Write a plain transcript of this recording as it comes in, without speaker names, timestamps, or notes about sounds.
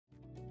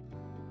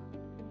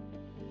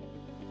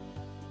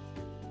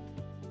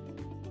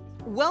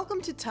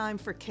Welcome to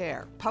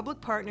Time4Care,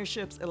 Public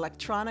Partnerships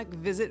Electronic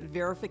Visit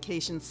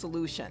Verification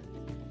Solution.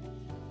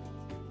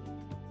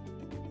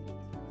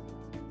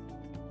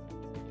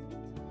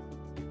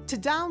 To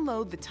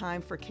download the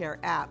Time4Care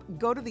app,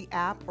 go to the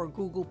App or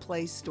Google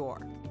Play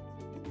Store.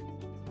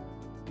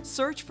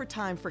 Search for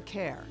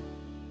Time4Care.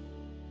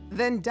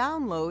 Then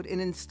download and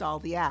install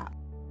the app.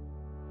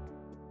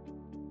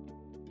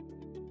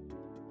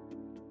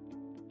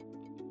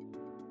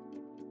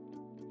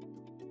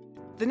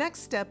 The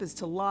next step is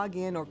to log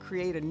in or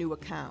create a new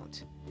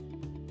account.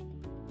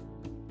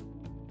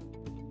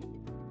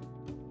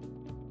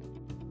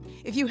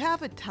 If you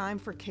have a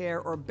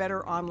Time4Care or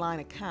Better online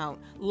account,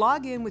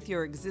 log in with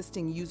your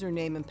existing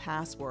username and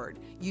password.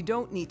 You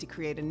don't need to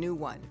create a new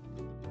one.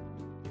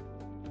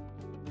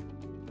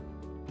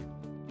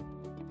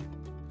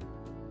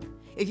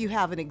 If you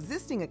have an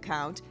existing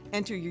account,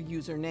 enter your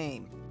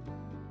username.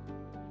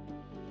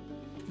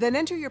 Then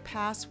enter your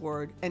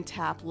password and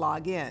tap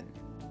Login.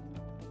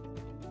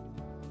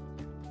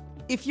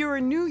 If you're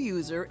a new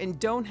user and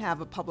don't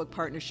have a Public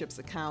Partnerships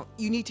account,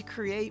 you need to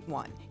create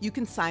one. You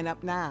can sign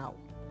up now.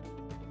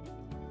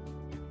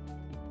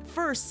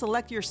 First,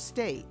 select your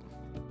state,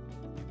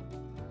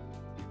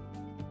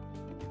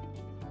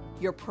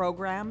 your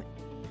program,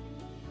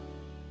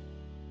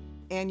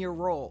 and your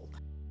role.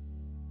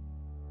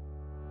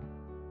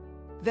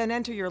 Then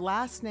enter your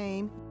last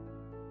name,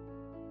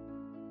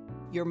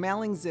 your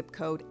mailing zip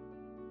code,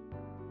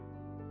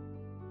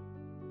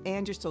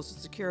 and your Social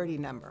Security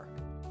number.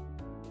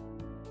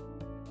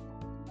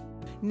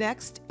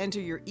 Next, enter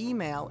your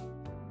email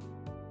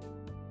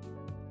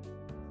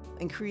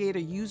and create a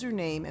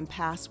username and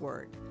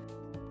password.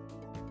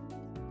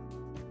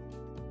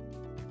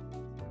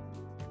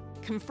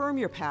 Confirm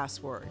your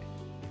password.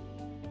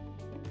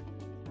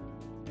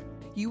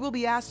 You will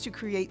be asked to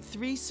create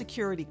 3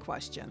 security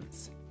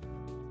questions.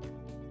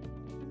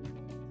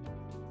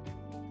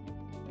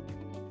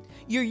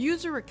 Your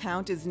user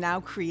account is now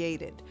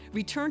created.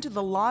 Return to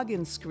the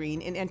login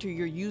screen and enter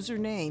your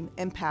username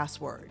and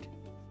password.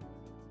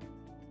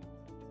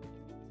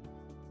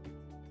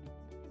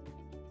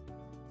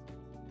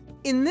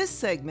 In this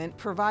segment,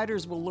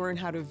 providers will learn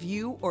how to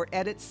view or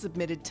edit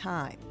submitted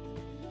time.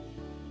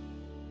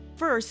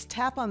 First,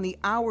 tap on the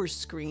Hours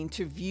screen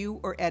to view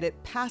or edit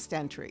past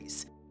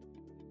entries.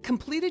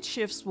 Completed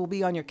shifts will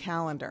be on your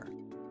calendar.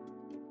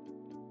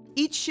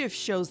 Each shift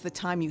shows the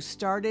time you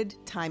started,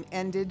 time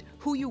ended,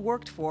 who you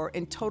worked for,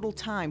 and total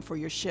time for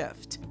your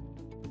shift.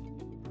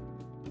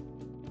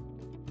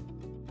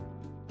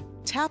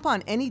 Tap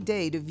on any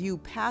day to view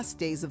past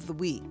days of the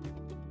week.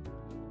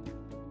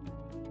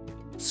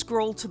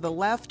 Scroll to the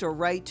left or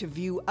right to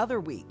view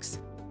other weeks.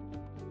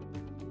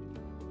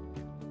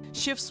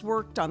 Shifts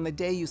worked on the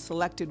day you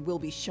selected will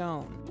be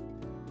shown.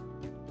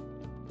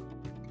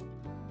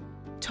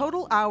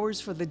 Total hours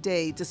for the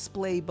day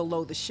display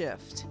below the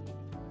shift.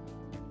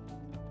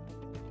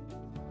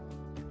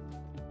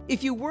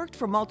 If you worked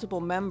for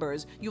multiple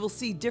members, you will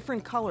see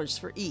different colors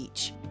for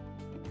each.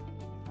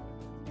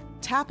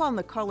 Tap on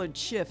the colored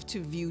shift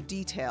to view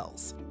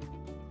details.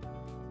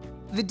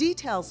 The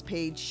Details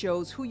page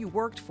shows who you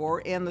worked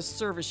for and the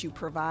service you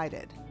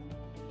provided.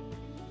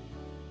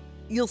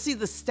 You'll see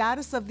the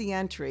status of the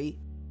entry,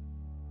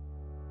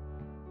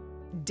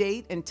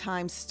 date and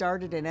time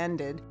started and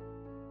ended,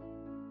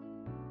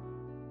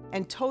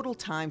 and total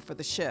time for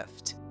the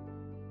shift.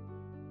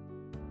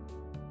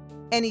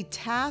 Any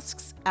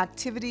tasks,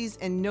 activities,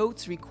 and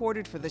notes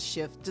recorded for the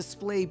shift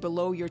display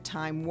below your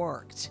time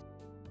worked.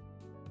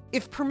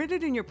 If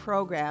permitted in your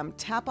program,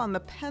 tap on the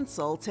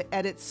pencil to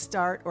edit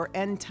start or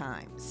end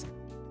times.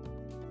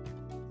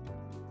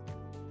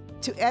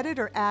 To edit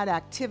or add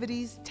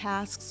activities,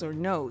 tasks, or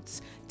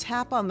notes,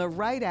 tap on the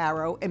right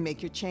arrow and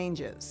make your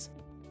changes.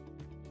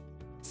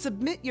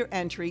 Submit your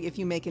entry if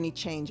you make any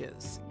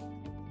changes.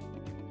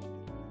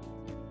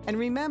 And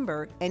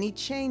remember, any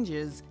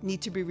changes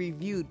need to be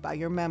reviewed by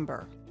your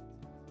member.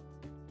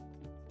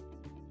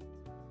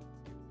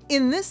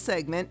 In this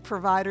segment,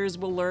 providers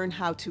will learn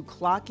how to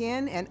clock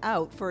in and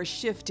out for a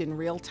shift in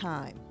real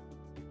time.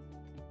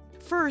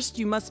 First,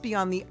 you must be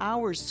on the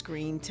Hours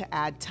screen to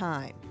add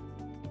time.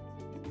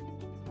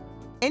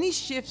 Any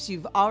shifts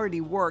you've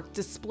already worked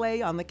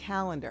display on the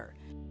calendar.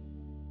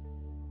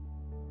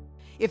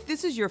 If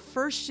this is your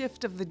first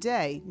shift of the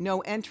day, no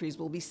entries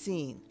will be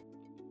seen.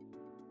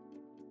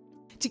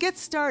 To get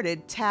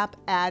started, tap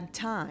Add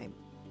Time.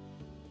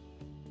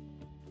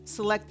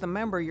 Select the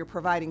member you're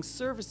providing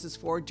services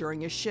for during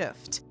your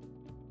shift,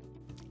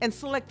 and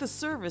select the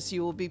service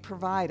you will be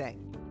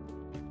providing.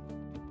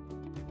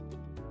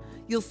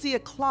 You'll see a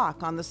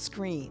clock on the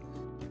screen.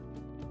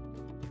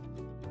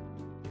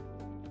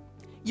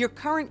 Your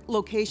current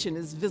location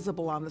is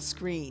visible on the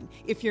screen.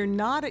 If you're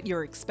not at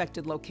your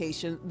expected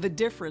location, the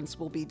difference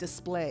will be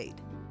displayed.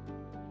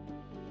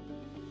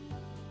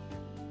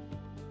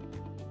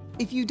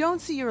 If you don't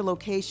see your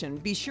location,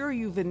 be sure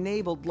you've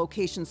enabled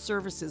location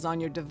services on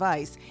your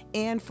device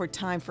and for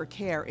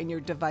Time4Care in your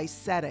device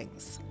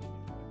settings.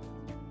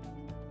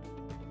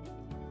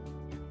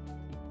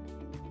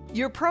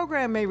 Your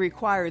program may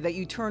require that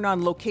you turn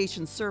on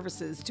location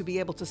services to be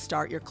able to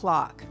start your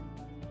clock.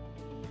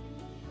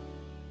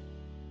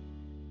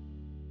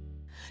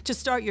 To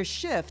start your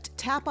shift,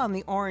 tap on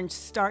the orange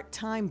Start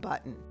Time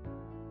button.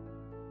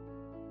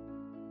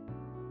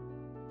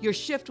 Your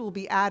shift will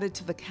be added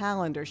to the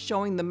calendar,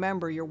 showing the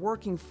member you're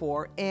working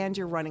for and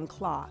your running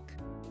clock.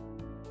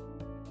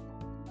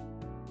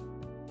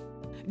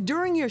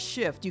 During your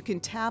shift, you can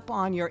tap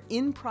on your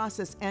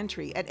in-process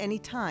entry at any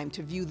time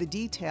to view the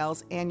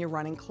details and your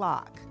running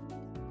clock.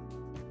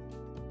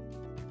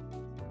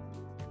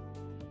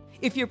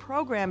 If your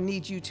program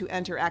needs you to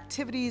enter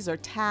activities or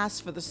tasks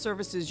for the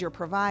services you're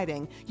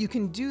providing, you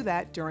can do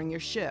that during your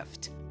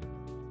shift.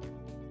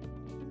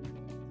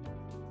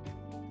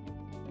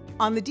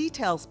 On the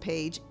Details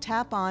page,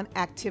 tap on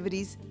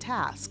Activities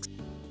Tasks.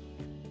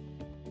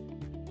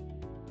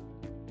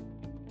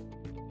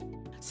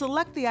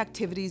 Select the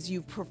activities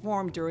you've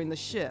performed during the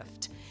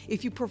shift.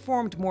 If you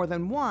performed more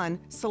than one,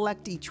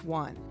 select each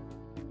one.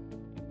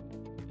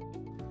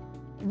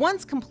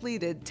 Once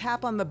completed,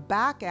 tap on the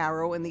back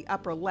arrow in the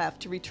upper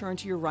left to return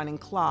to your running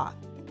clock.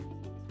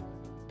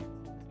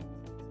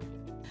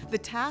 The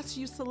tasks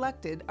you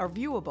selected are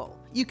viewable.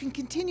 You can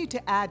continue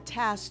to add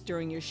tasks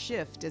during your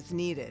shift as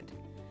needed.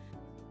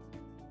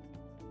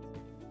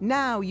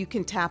 Now you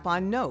can tap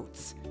on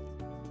Notes.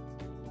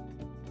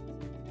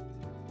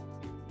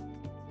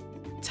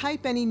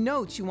 Type any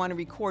notes you want to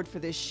record for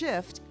this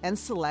shift and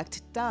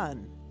select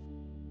Done.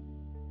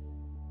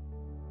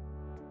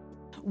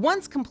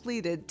 Once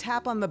completed,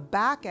 tap on the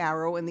back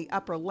arrow in the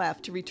upper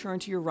left to return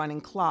to your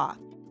running clock.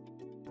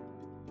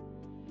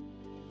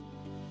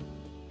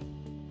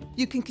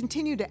 You can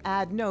continue to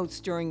add notes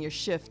during your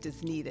shift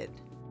as needed.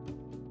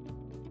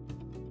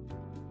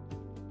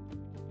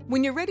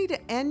 When you're ready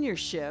to end your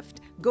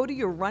shift, go to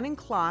your running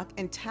clock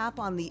and tap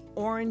on the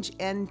orange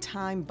End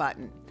Time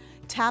button.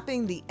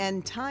 Tapping the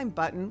End Time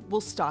button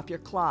will stop your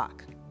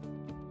clock.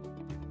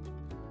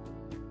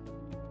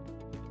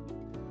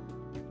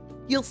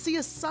 You'll see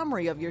a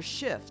summary of your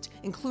shift,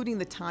 including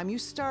the time you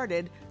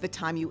started, the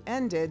time you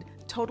ended,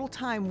 total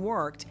time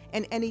worked,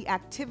 and any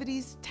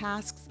activities,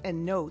 tasks,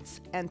 and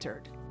notes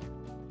entered.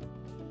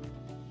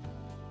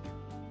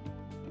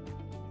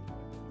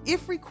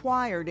 If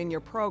required in your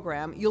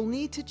program, you'll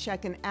need to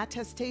check an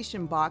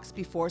attestation box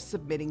before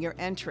submitting your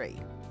entry.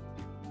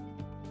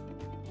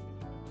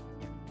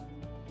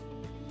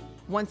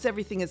 Once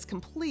everything is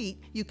complete,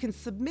 you can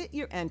submit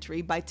your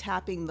entry by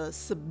tapping the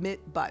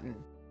Submit button.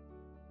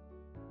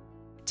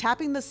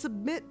 Tapping the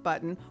Submit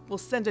button will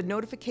send a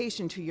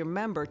notification to your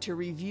member to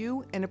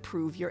review and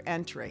approve your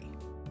entry.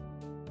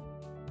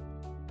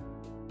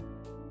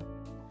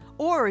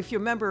 Or if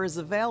your member is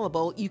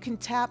available, you can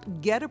tap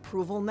Get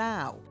Approval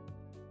Now.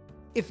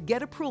 If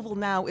Get Approval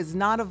Now is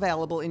not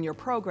available in your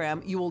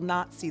program, you will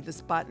not see this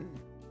button.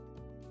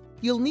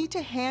 You'll need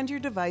to hand your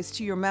device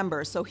to your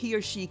member so he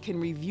or she can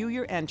review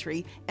your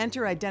entry,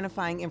 enter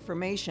identifying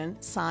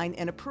information, sign,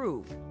 and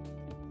approve.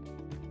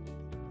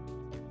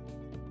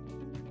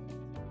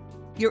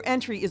 Your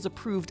entry is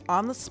approved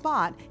on the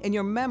spot, and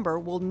your member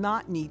will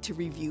not need to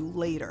review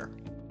later.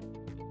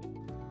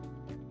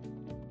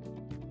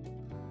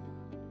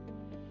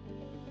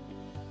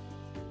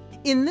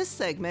 In this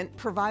segment,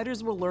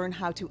 providers will learn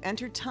how to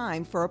enter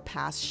time for a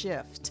past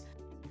shift.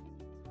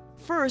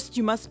 First,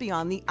 you must be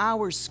on the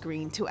Hours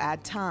screen to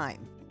add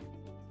time.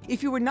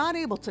 If you were not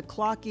able to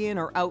clock in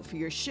or out for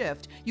your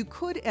shift, you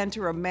could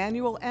enter a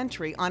manual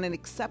entry on an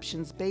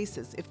exceptions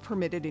basis if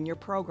permitted in your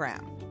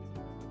program.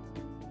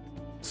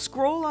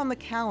 Scroll on the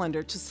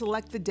calendar to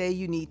select the day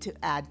you need to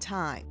add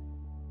time.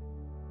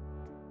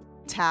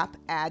 Tap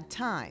Add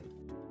Time.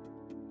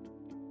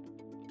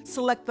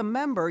 Select the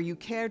member you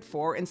cared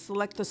for and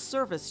select the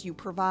service you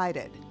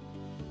provided.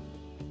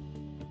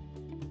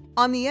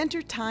 On the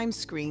Enter Time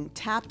screen,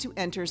 tap to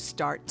enter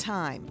Start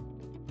Time.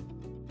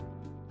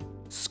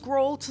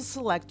 Scroll to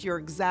select your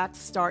exact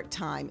start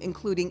time,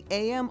 including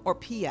AM or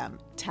PM.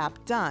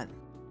 Tap Done.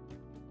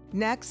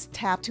 Next,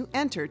 tap to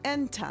enter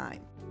End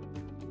Time.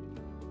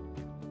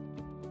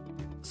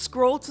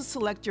 Scroll to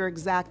select your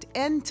exact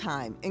end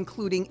time,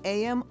 including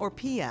AM or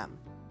PM.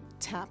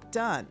 Tap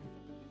Done.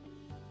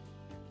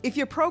 If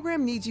your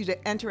program needs you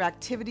to enter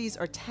activities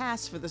or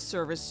tasks for the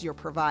service you're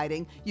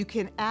providing, you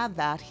can add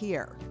that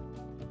here.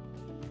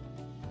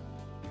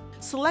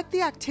 Select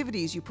the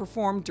activities you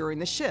performed during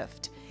the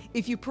shift.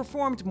 If you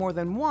performed more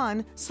than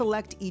one,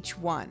 select each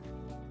one.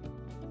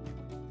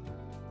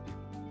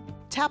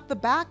 Tap the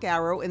back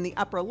arrow in the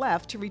upper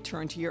left to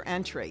return to your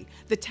entry.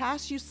 The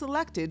tasks you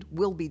selected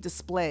will be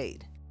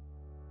displayed.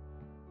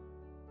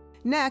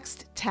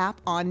 Next, tap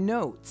on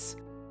Notes.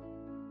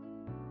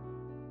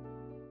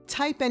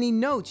 Type any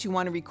notes you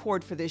want to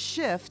record for this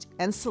shift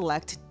and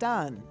select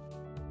Done.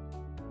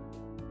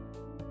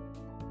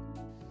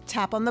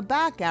 Tap on the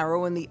back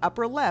arrow in the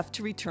upper left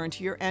to return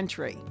to your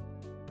entry.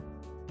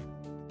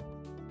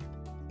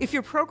 If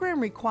your program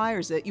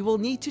requires it, you will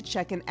need to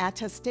check an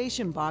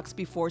attestation box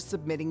before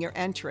submitting your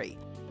entry.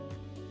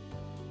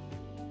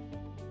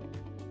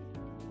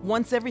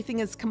 Once everything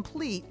is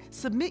complete,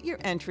 submit your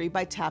entry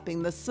by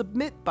tapping the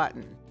Submit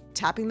button.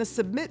 Tapping the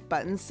Submit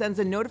button sends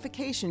a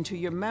notification to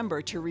your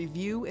member to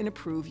review and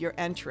approve your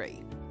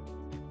entry.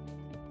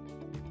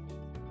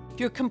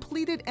 Your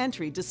completed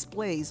entry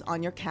displays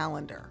on your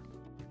calendar.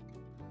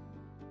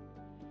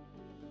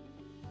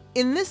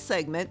 In this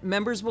segment,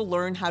 members will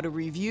learn how to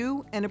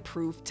review and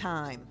approve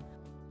time.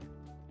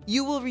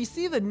 You will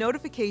receive a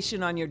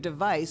notification on your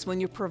device when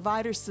your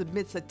provider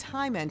submits a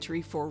time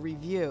entry for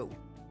review.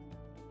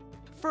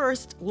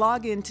 First,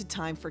 log in to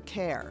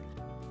Time4Care.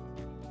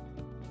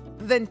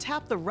 Then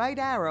tap the right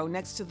arrow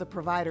next to the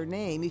provider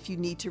name if you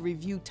need to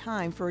review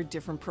time for a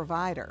different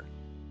provider.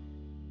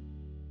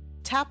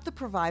 Tap the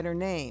provider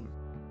name.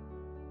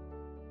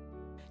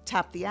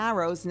 Tap the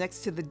arrows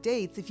next to the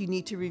dates if you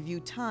need to review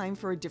time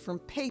for a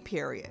different pay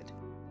period.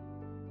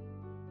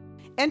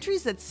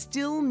 Entries that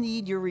still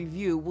need your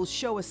review will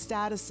show a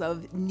status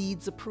of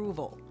Needs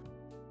Approval.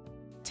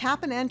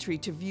 Tap an entry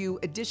to view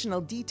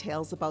additional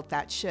details about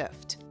that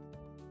shift.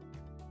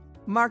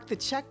 Mark the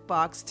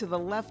checkbox to the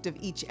left of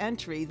each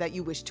entry that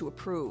you wish to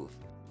approve.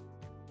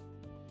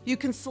 You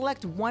can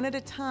select one at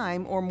a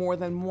time or more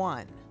than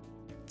one.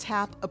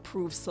 Tap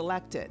Approve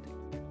Selected.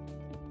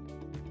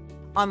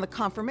 On the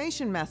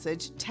confirmation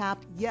message,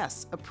 tap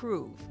Yes,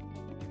 Approve.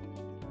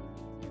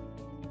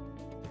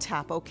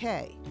 Tap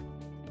OK.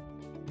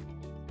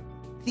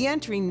 The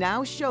entry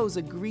now shows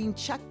a green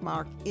check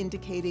mark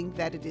indicating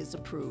that it is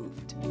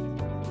approved.